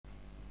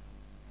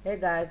Hey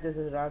guys, this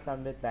is Ras.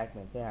 I'm with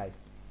Batman. Say hi.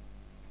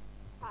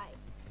 Hi.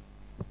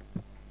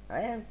 I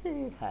am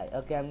saying hi.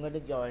 Okay, I'm going to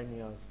join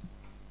yours.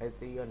 I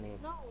see your name.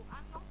 No,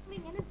 I'm not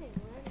playing anything,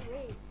 man.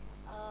 Wait.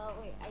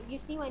 You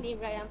see my name,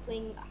 right? I'm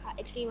playing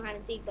Extreme Hide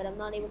and Seek, but I'm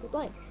not able to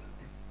play.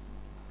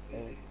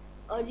 Hey.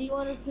 Do you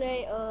want to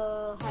play? I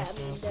mean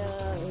the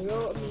I mean,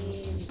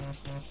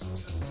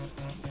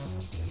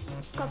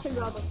 Cops and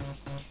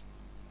Robbers.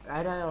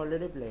 I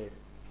already played.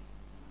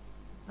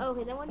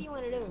 Okay, then what do you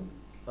want to do?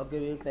 Okay,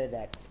 we'll play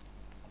that.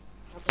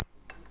 Okay.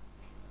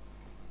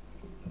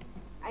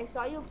 I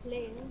saw you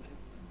playing.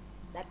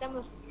 That time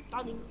was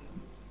starting.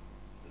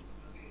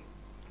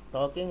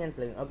 Talking and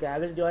playing. Okay, I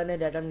will join it.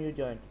 That time you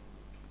join.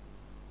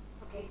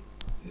 Okay.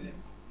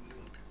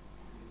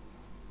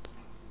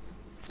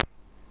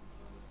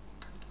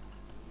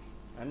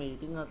 I'm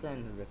eating also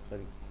and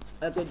recording.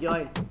 Okay,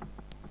 join.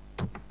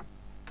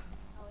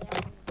 Oh yeah, I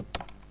know.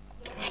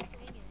 You're not playing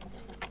anything.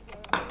 You're running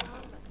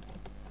around like.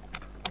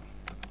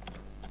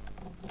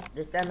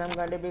 This time I'm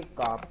going to be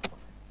cop.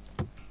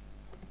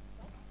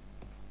 What?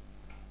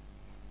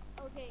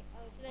 Okay.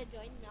 Should I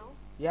join now?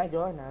 Yeah,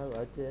 join.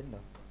 I did know.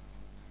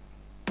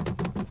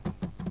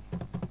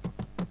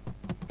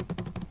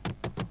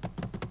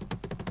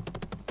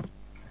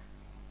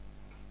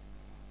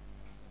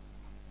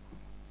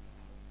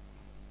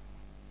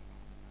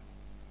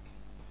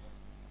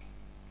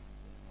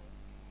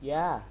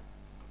 Yeah.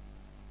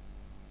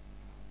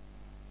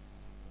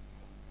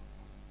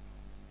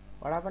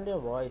 What happened to your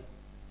voice?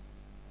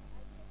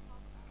 I'll be the cop.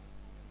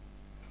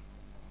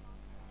 I'll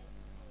hide in.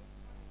 I'll be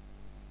the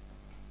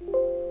cop. I'll be the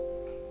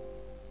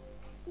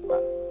one.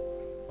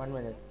 Uh, one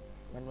minute.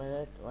 What? 1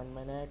 minute. 1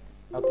 minute.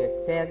 Okay,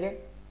 say again.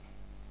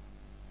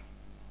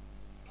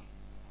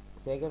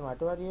 Say again. What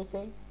were you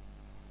saying?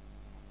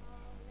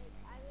 Like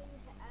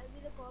I'll be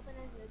the cop and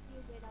I'll help you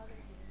get out of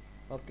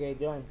jail. Okay, join. Okay,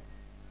 joining.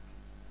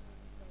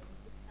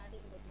 It's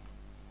starting with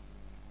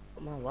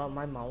now.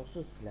 My mouse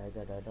is like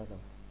that. I don't know.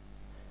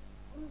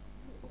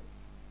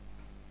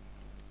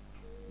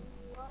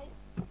 Voice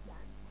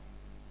done.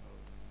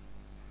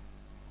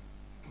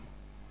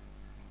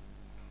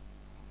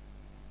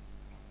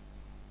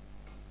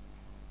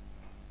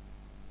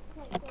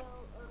 Okay, so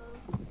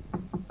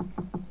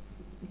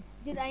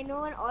did I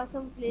know an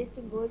awesome place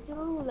to go to?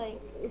 Like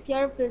if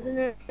you're a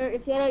prisoner,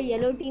 if you're a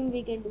yellow team,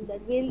 we can do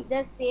that. We'll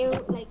just save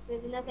like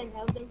prisoners and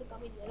help them to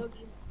come in yellow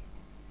team.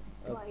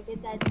 So I Okay.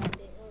 did that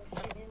day. Oh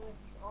shit, it was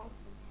awesome.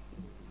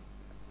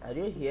 Are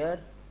you here?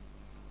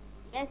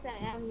 Yes, I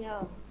am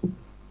here.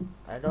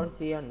 I don't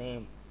see your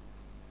name.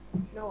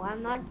 No,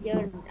 I'm not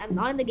here. I'm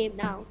not in the game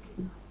now.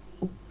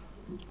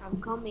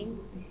 I'm coming.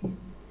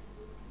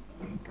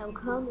 I'm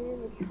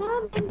coming.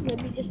 I'm coming.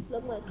 Let me just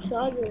plug my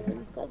charger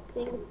in.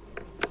 Cutscene.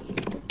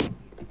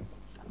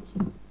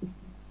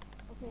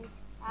 Okay,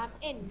 I'm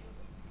in.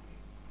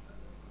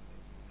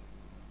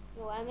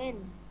 So I'm in.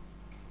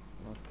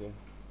 Okay.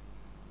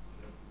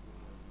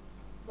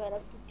 But I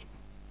have to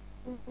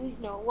choose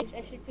now. What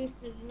I should choose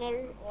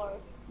prisoner or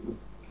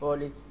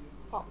Police.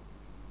 cop.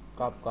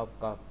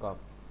 Cop.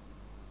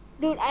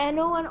 Dude, I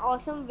know one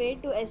awesome way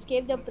to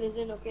escape the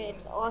prison. Okay,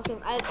 it's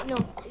awesome.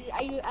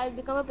 I'll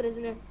become a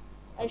prisoner.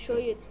 I'll show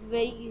Okay. you. It's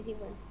very easy,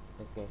 man.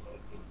 Okay.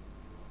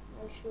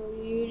 I'll show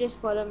you. You just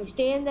follow me.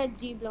 Stay in that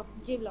G block.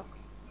 G block.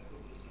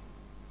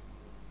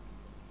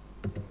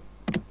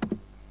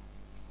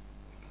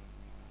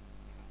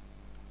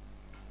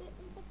 Stay in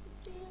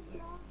the J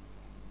block.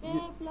 You J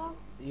block.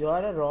 you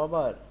are a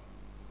robber.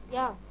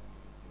 Yeah.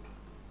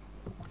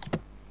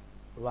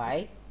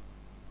 Why?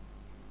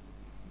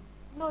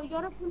 No,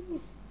 you're a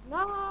police.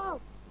 No.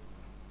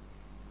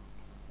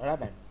 What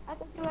happened? I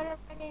thought you were a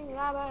fucking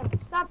robber.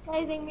 Stop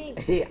chasing me.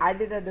 Hey, I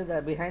didn't do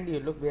that. Behind you.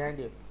 Look behind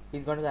you.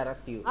 He's going to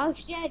arrest you. Oh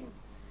shit.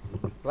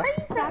 Why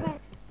is Stop that?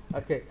 it.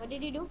 Okay. What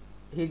did he do?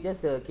 He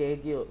just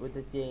caged you with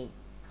a chain,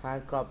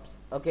 handcuffs.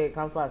 Okay,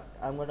 come fast.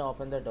 I'm going to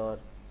open the door.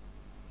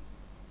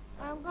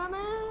 I'm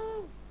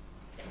coming.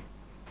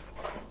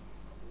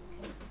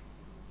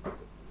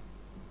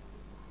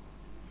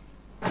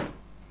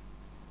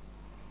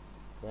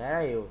 Where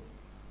are you?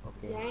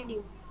 Okay. Behind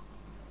you.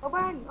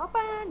 Open.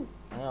 Open.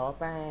 I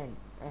open.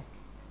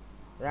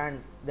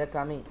 Run. They're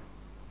coming.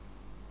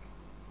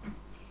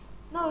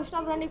 No,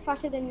 stop running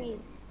faster than me.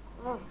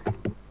 Oh,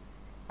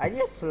 Are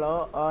you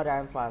slow or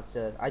I'm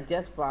faster? I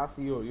just passed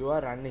you. You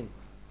are running.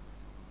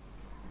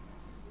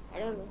 I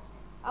don't know.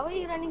 How are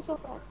you running so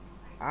fast?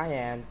 I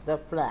am the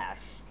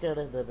Flash.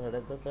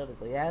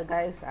 Yeah,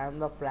 guys, I'm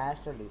the Flash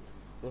only.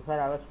 Before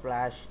I was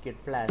Flash, Kid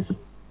Flash.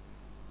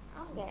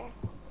 Okay.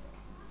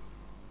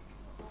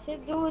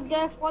 Shit, dude,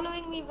 they're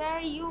following me. Where are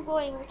you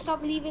going?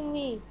 Stop leaving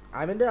me.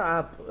 I'm in the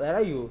app. Where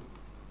are you?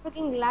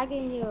 Freaking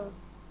lagging here.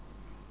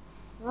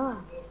 Ah,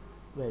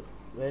 Wait,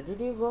 where did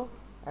you go?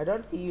 I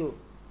don't see you.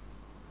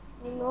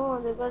 I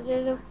know, because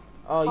there's a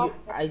Oh, you. cop.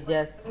 I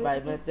just by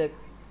mistake.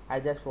 I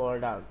just fall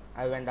down.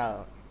 I went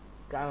down.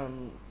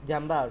 Come,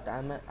 jump out.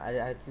 I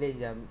actually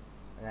jump.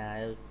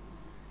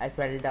 I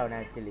fell down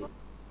actually.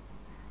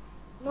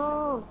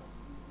 No.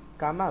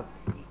 Come up.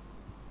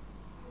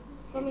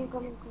 Coming,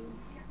 coming,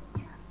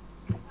 coming.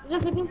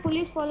 There's a freaking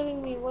police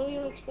following me. What do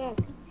you expect?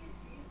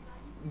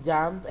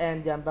 Jump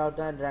and jump out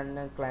and run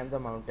and climb the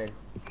mountain.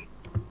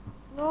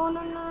 No,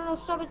 no, no, no, no.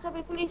 Stop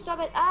it, police,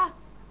 stop it. Ah!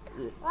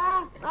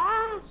 Ah!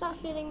 Ah! Stop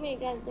shooting me,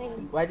 god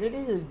dang. Why did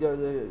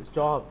he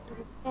stop?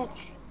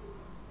 Catch.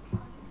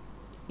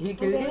 He I'm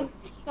killed you? getting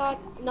shot.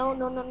 No,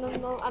 no, no, no,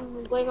 no.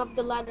 I'm going up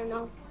the ladder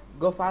now.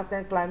 Go fast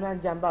and climb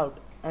and jump out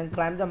and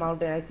climb the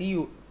mountain. I see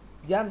you.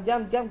 Jump,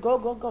 jump, jump. Go,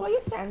 go, go. Why are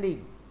you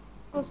standing?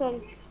 Oh,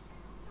 sorry.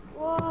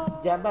 Whoa.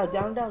 Jump out,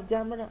 jump down,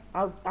 jump down.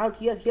 Out,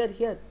 here, here,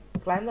 here.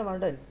 Climb the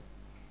mountain.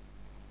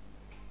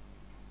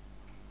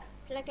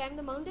 Should I climb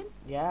the mountain?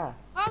 Yeah.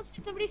 Oh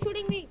shit, somebody's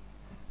shooting me.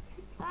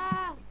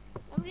 Ah,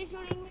 somebody's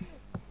shooting me.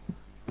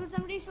 Dude,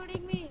 somebody's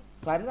shooting me.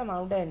 Climb the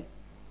mountain.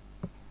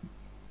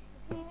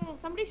 Yeah,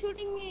 somebody's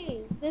shooting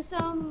me. There's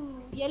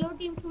some yellow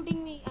team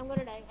shooting me. I'm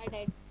gonna die. I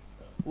died.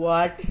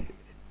 What?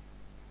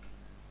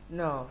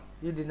 No,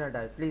 you did not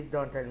die. Please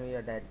don't tell me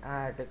you're dead.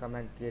 I had to come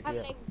and get I have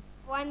you. like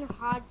one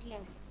heart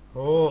left.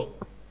 Oh.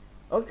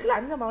 Okay,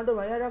 climb the mountain.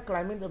 Why are you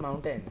climbing the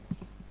mountain?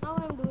 Now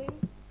what I'm doing?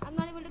 I'm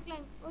not able to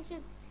climb. Oh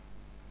shit.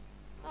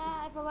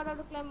 Ah, I forgot how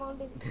to climb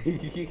mountain.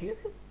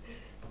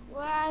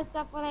 Wow,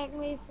 stuff like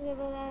me.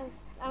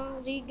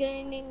 I'm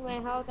regaining my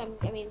health.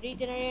 I mean,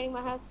 regenerating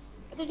my health.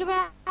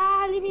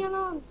 Ah, leave me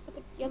alone.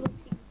 Stupid yellow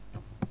thing.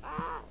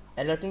 Ah.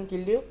 Yellow team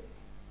killed you?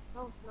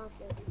 No, not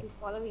yet. He's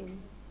following me.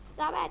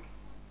 Stop it.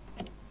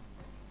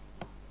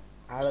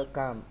 I will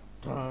come.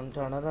 I'm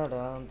coming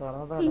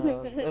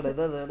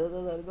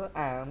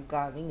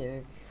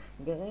in.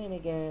 Game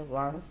again.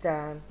 One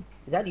time.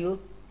 Is that you?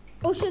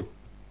 Oh shit.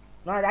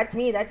 No, that's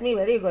me. That's me.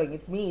 Where are you going?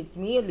 It's me. It's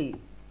me only.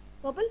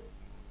 Purple?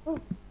 Oh.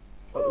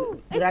 Oh,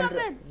 Ooh, I run, stopped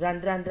it.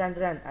 run, run, run,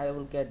 run. I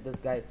will get this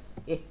guy.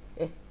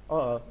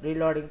 Oh,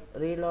 reloading,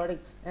 reloading.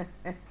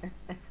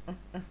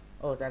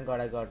 Oh, thank God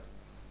I got.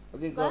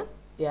 Okay, go. Got?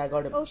 Yeah, I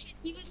got him. Oh shit.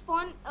 He will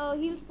spawn.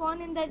 He'll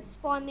spawn in that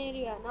spawn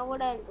area. Now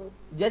what I'll do?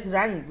 Just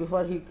run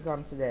before he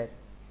comes there.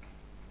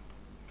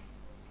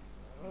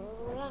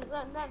 Run,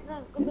 run, run,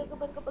 run. Go back, go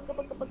back, go back, go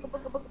back, go back, go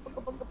back, go back, go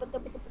back, go back,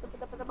 go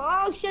back, go back.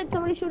 Oh shit!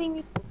 Somebody's shooting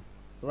me.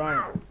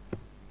 Run.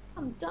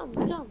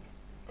 Jump, jump.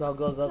 Go,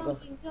 go, go, go.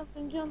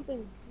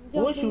 Jumping.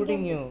 Who's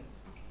shooting you?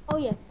 Oh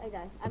yes, I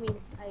died. I mean,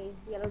 I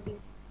yellow team.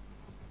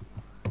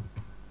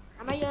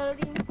 Am I yellow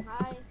team?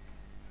 Hi.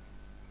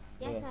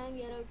 Yes, Yeah. I am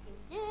yellow team.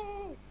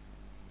 Yay!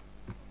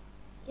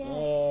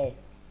 Hey.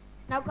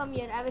 Now come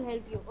here. I will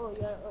help you. Oh,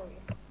 you're. Oh.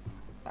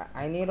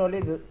 I need only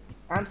this.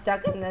 I'm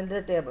stuck in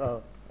under table.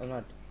 Oh, I'm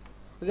not.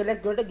 Okay,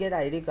 let's go to get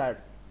ID card.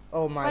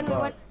 Oh my One, God.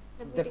 one.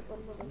 The-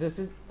 this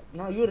is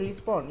no. You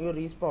respawn. You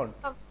respawn.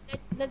 Come,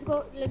 let's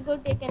go. Let's go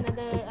take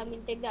another. I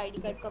mean, take the ID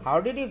card. Come. How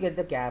did you get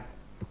the cap?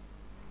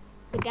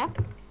 The cap?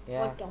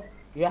 Yeah. What cap?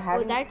 You Oh,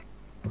 have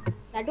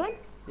that one?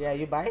 Yeah,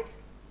 you buy it?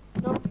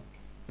 No.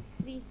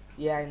 Free.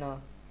 Yeah, I know.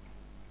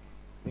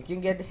 You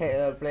can get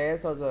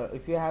players also.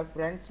 If you have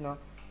friends, no,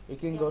 you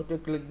can go to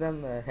click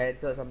them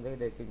heads or something.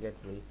 They can get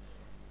free.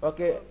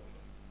 Okay.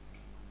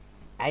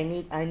 I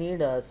need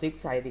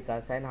 6 ID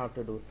cards. I know how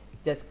to do.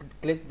 Just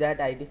click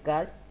that ID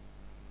card.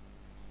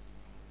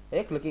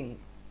 Hey, clicking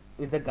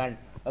with the gun.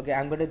 Okay,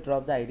 I'm going to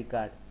drop the ID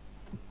card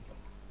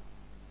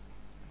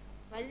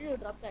Why did you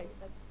drop the ID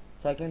card?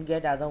 so I can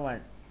get other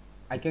one.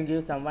 I can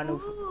give someone who.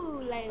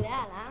 Ooh, like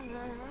that, huh?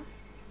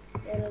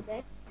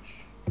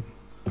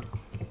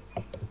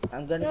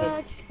 I'm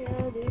gonna get.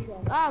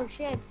 Oh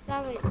shit!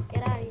 Stop it!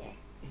 Get out of here.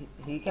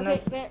 He cannot.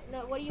 Okay,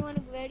 where do you wanna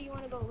go? Where do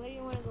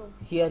you wanna go?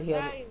 Here, Where here.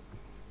 are you?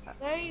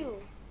 Where are you?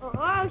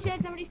 Oh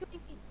shit! Somebody's shooting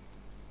me.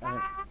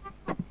 Ah!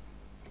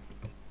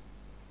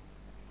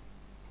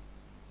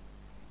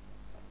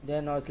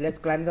 Then let's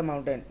climb the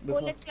mountain. Oh,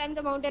 Before. let's climb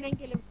the mountain and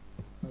kill him.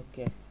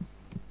 Okay.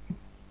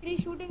 He's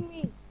shooting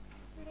me.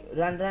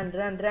 Run, run,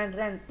 run, run,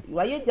 run.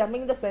 Why are you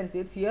jumping the fence?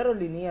 It's here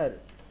only near.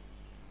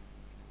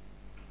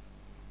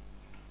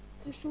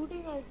 He's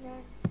shooting us,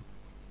 man.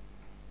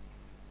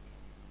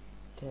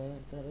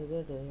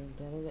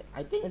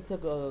 I think it's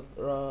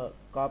a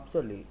cops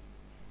only.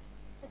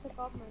 It's a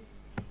cop, man.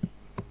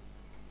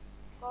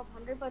 Cop,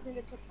 100%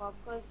 it's a cop.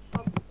 Cause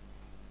cop.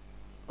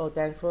 Oh,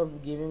 thanks for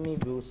giving me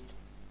boost.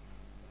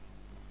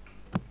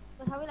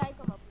 But how will I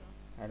come up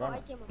now? I don't I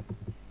know. came up.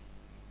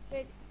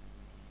 Wait.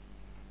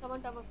 Come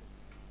on top of me.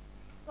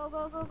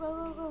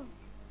 Go.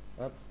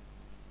 Oops.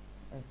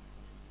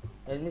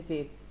 Let me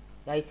see.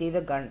 I see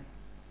the gun.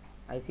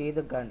 I see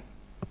the gun.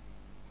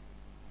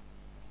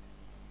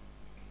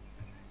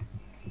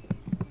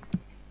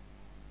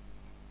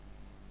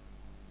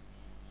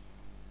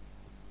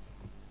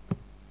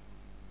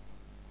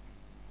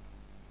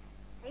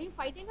 Are you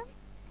fighting him?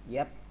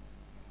 Yep.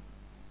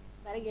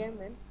 That again,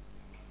 man.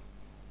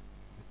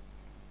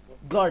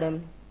 Got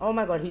him. Oh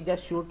my God, he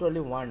just shoot only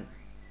one.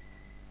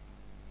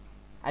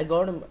 I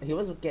got him. He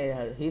was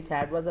okay. His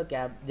hat was a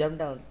cap. Jump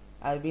down.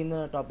 I'll be in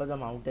the top of the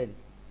mountain.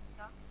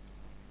 Yeah.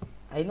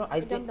 I know. I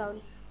Jump think.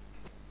 down.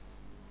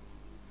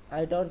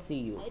 I don't see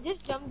you. I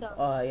just jumped down.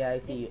 Oh yeah, I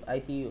see you. I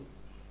see you.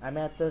 I'm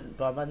at the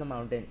top of the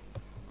mountain.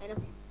 I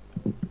know.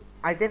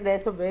 I think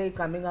there's a way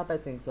coming up. I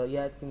think so.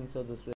 Yeah, I think so. This way.